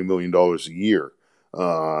at $20 million a year,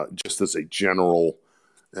 just as a general.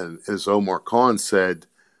 And as Omar Khan said,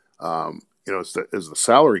 as the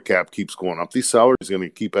salary cap keeps going up, these salaries are going to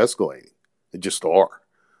keep escalating. They just are.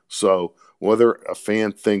 So whether a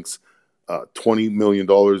fan thinks $20 million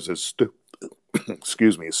is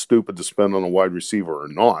is stupid to spend on a wide receiver or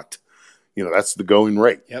not, that's the going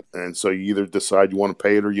rate. Yep. And so you either decide you want to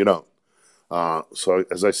pay it or you don't. So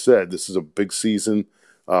as I said, this is a big season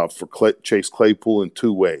for Chase Claypool in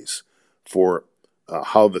two ways: for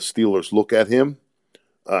how the Steelers look at him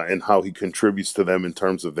and how he contributes to them in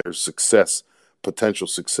terms of their potential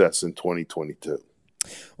success in 2022.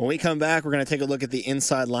 When we come back, we're going to take a look at the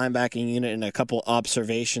inside linebacking unit and a couple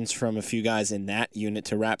observations from a few guys in that unit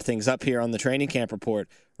to wrap things up here on the Training Camp Report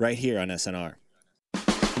right here on SNR.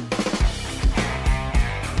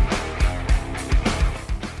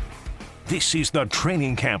 This is the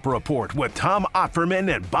Training Camp Report with Tom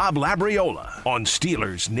Otferman and Bob Labriola on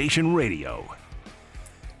Steelers Nation Radio.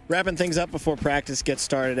 Wrapping things up before practice gets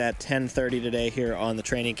started at 10:30 today here on the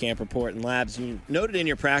Training Camp Report. And Labs, you noted in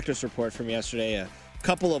your practice report from yesterday a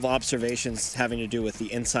couple of observations having to do with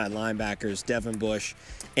the inside linebackers, Devin Bush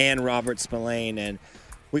and Robert Spillane. And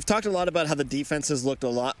we've talked a lot about how the defenses looked a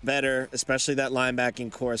lot better, especially that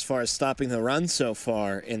linebacking core, as far as stopping the run so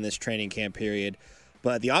far in this training camp period.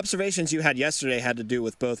 But the observations you had yesterday had to do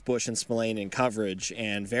with both Bush and Spillane in coverage,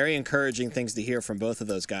 and very encouraging things to hear from both of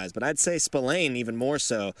those guys. But I'd say Spillane even more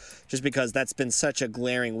so, just because that's been such a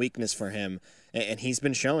glaring weakness for him, and he's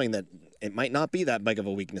been showing that it might not be that big of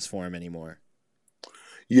a weakness for him anymore.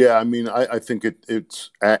 Yeah, I mean, I think it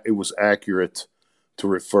was accurate to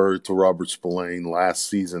refer to Robert Spillane last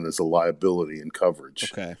season as a liability in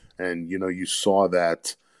coverage. Okay. And, you saw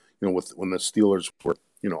that, when the Steelers were,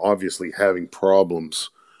 obviously having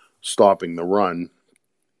problems stopping the run,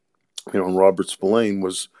 and Robert Spillane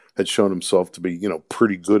had shown himself to be,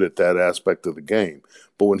 pretty good at that aspect of the game.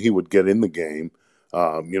 But when he would get in the game,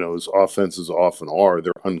 his offenses often are,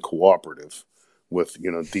 they're uncooperative with,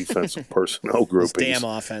 defensive personnel groupings. Damn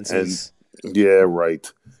offenses. And, yeah,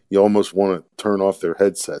 right. you almost want to turn off their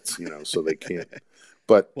headsets, so they can't.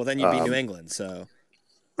 But well, then you'd be New England, so.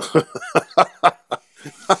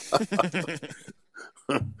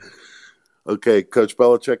 Okay, Coach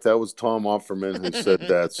Belichick, that was Tom Offerman who said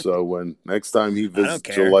that. So when next time he visits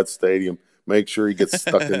Gillette Stadium, make sure he gets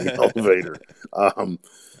stuck in the elevator.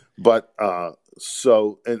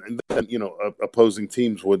 So then, opposing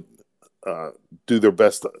teams would do their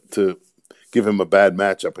best to give him a bad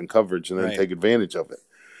matchup in coverage and then take advantage of it.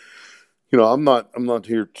 I'm not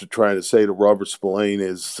here to try to say that Robert Spillane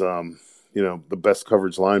is, the best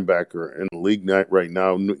coverage linebacker in the league right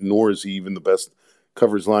now, nor is he even the best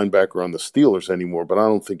coverage linebacker on the Steelers anymore, but I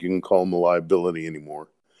don't think you can call him a liability anymore.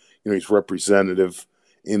 He's representative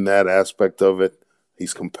in that aspect of it.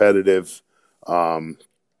 He's competitive. And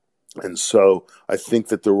so I think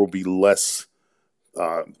that there will be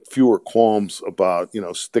fewer qualms about,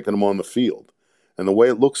 sticking him on the field. And the way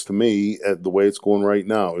it looks to me, the way it's going right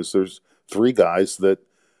now, is there's 3 guys that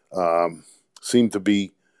seem to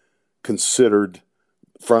be considered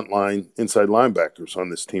frontline inside linebackers on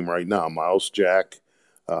this team right now: Miles Jack,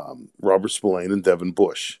 Robert Spillane, and Devin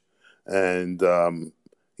Bush. And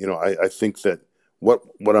I think that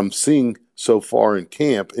what I'm seeing so far in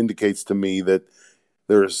camp indicates to me that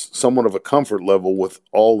there's somewhat of a comfort level with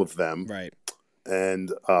all of them. Right.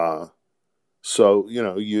 And so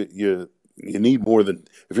you need more than,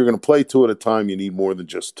 if you're going to play 2 at a time, you need more than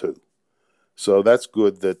just 2. So that's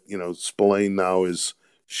good that Spillane now is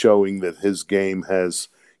showing that his game has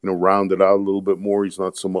rounded out a little bit more. He's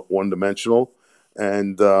not somewhat one-dimensional.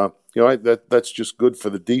 And, that's just good for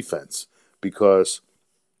the defense, because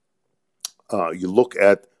you look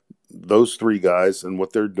at those 3 guys and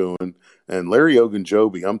what they're doing. And Larry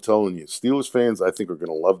Ogunjobi, I'm telling you, Steelers fans, I think, are going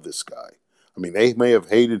to love this guy. I mean, they may have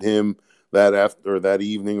hated him that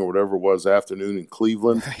evening or whatever it was, afternoon in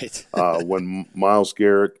Cleveland, right. When Myles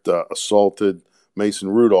Garrett assaulted Mason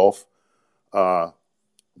Rudolph.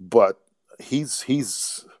 But he's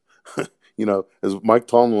as Mike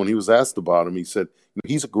Tomlin, when he was asked about him, he said,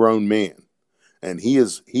 he's a grown man, and he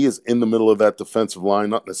is in the middle of that defensive line,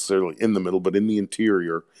 not necessarily in the middle, but in the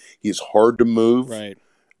interior. He is hard to move. Right.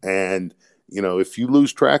 And, if you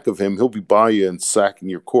lose track of him, he'll be by you and sacking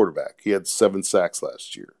your quarterback. He had 7 sacks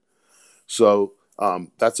last year. So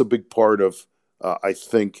that's a big part of, I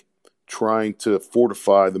think, trying to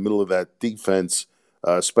fortify the middle of that defense,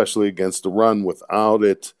 especially against the run, without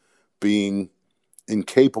it being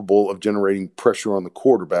incapable of generating pressure on the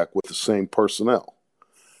quarterback with the same personnel.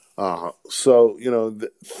 So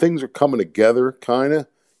things are coming together, kind of.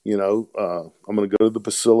 I'm going to go to the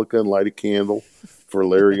Basilica and light a candle for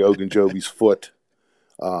Larry Ogunjobi's foot,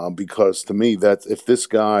 because to me, that if this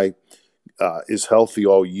guy is healthy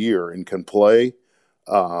all year and can play,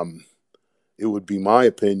 it would be my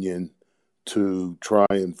opinion to try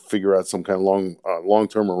and figure out some kind of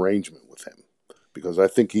long-term arrangement with him, because I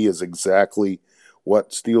think he is exactly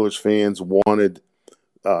what Steelers fans wanted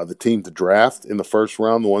the team to draft in the first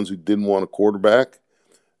round, the ones who didn't want a quarterback.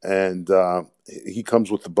 And he comes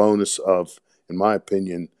with the bonus of, in my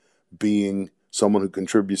opinion, being someone who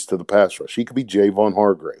contributes to the pass rush. He could be Javon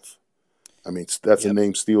Hargrave. I mean, that's a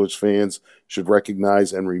name Steelers fans should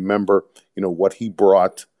recognize and remember, what he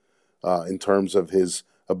brought in terms of his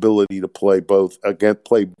ability to play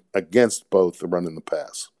against both the run and the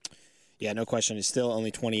pass. Yeah, no question. He's still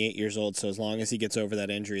only 28 years old, so as long as he gets over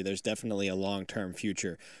that injury, there's definitely a long-term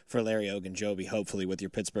future for Larry Ogunjobi, hopefully, with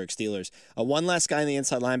your Pittsburgh Steelers. One last guy in the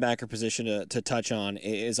inside linebacker position to touch on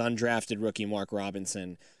is undrafted rookie Mark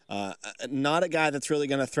Robinson. Not a guy that's really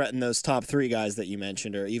going to threaten those top 3 guys that you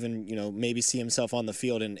mentioned, or even, maybe see himself on the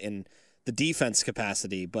field in the defense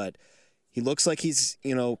capacity, but he looks like he's,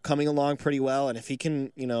 coming along pretty well, and if he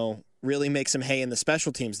can, really make some hay in the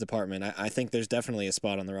special teams department, I think there's definitely a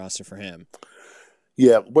spot on the roster for him.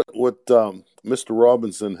 Yeah, what Mr.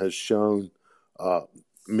 Robinson has shown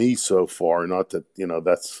me so far, not that,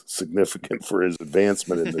 that's significant for his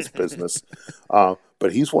advancement in this business,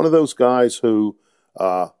 but he's one of those guys who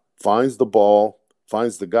finds the ball,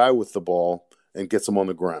 finds the guy with the ball, and gets him on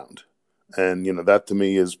the ground. And, that to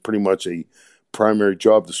me is pretty much a primary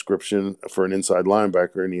job description for an inside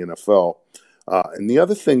linebacker in the NFL. And the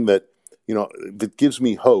other thing that, that gives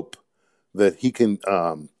me hope that he can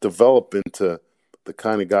develop into the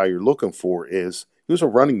kind of guy you're looking for is he was a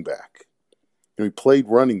running back. He played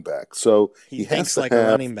running back. So he thinks like a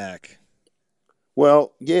running back.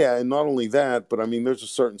 Well, yeah, and not only that, but I mean, there's a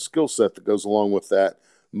certain skill set that goes along with that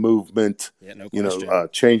movement,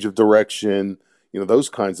 change of direction, those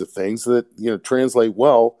kinds of things that, translate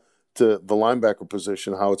well to the linebacker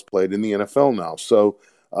position, how it's played in the NFL now. So,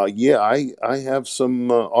 I have some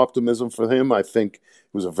optimism for him. I think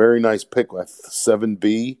was a very nice pick,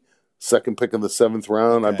 7B, second pick in the 7th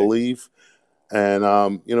round, I believe. And,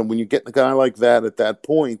 when you get a guy like that at that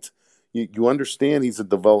point, you understand he's a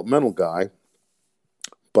developmental guy,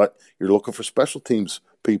 but you're looking for special teams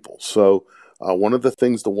people. So one of the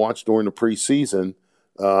things to watch during the preseason,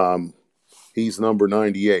 he's number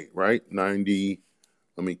 98, right? 90.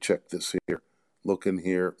 Let me check this here. Looking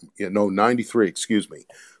here. 93, excuse me.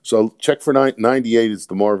 So check for 98 is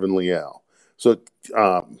DeMarvin Leal. So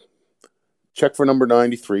check for number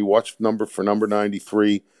 93. Watch for number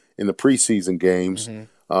 93 in the preseason games,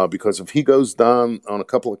 because if he goes down on a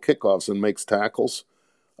couple of kickoffs and makes tackles,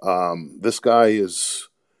 this guy is,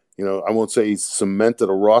 I won't say he's cemented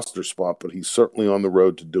a roster spot, but he's certainly on the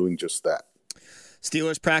road to doing just that.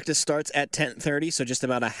 Steelers practice starts at 10:30, so just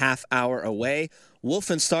about a half hour away.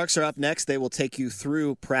 Wolf and Starks are up next. They will take you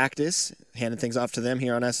through practice, handing things off to them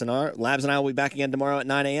here on SNR. Labs and I will be back again tomorrow at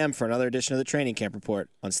 9 a.m. for another edition of the Training Camp Report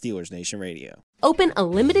on Steelers Nation Radio. Open a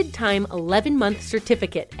limited-time 11-month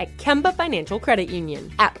certificate at Kemba Financial Credit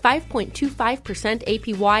Union. At 5.25%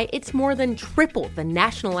 APY, it's more than triple the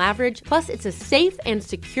national average, plus it's a safe and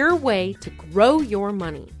secure way to grow your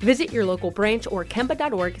money. Visit your local branch or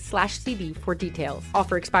kemba.org/cb for details.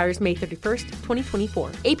 Offer expires May 31st, 2024.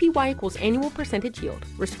 APY equals annual percentage yield.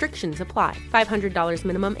 Restrictions apply. $500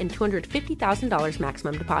 minimum and $250,000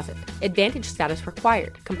 maximum deposit. Advantage status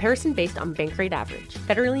required. Comparison based on bank rate average.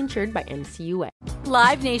 Federally insured by NCUA.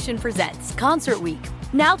 Live Nation presents Concert Week.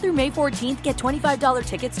 Now through May 14th, get $25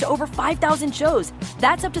 tickets to over 5,000 shows.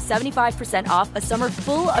 That's up to 75% off a summer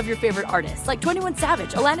full of your favorite artists like 21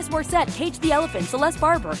 Savage, Alanis Morissette, Cage the Elephant, Celeste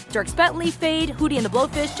Barber, Dierks Bentley, Fade, Hootie and the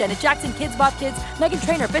Blowfish, Janet Jackson, Kids Bop Kids, Meghan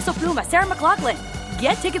Trainor, Peso Pluma, Sarah McLachlan.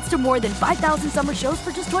 Get tickets to more than 5,000 summer shows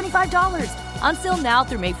for just $25. Until now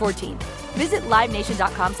through May 14th. Visit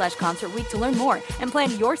livenation.com/concertweek to learn more and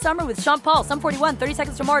plan your summer with Sean Paul, Sum 41, 30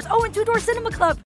 Seconds to Mars, and Two Door Cinema Club.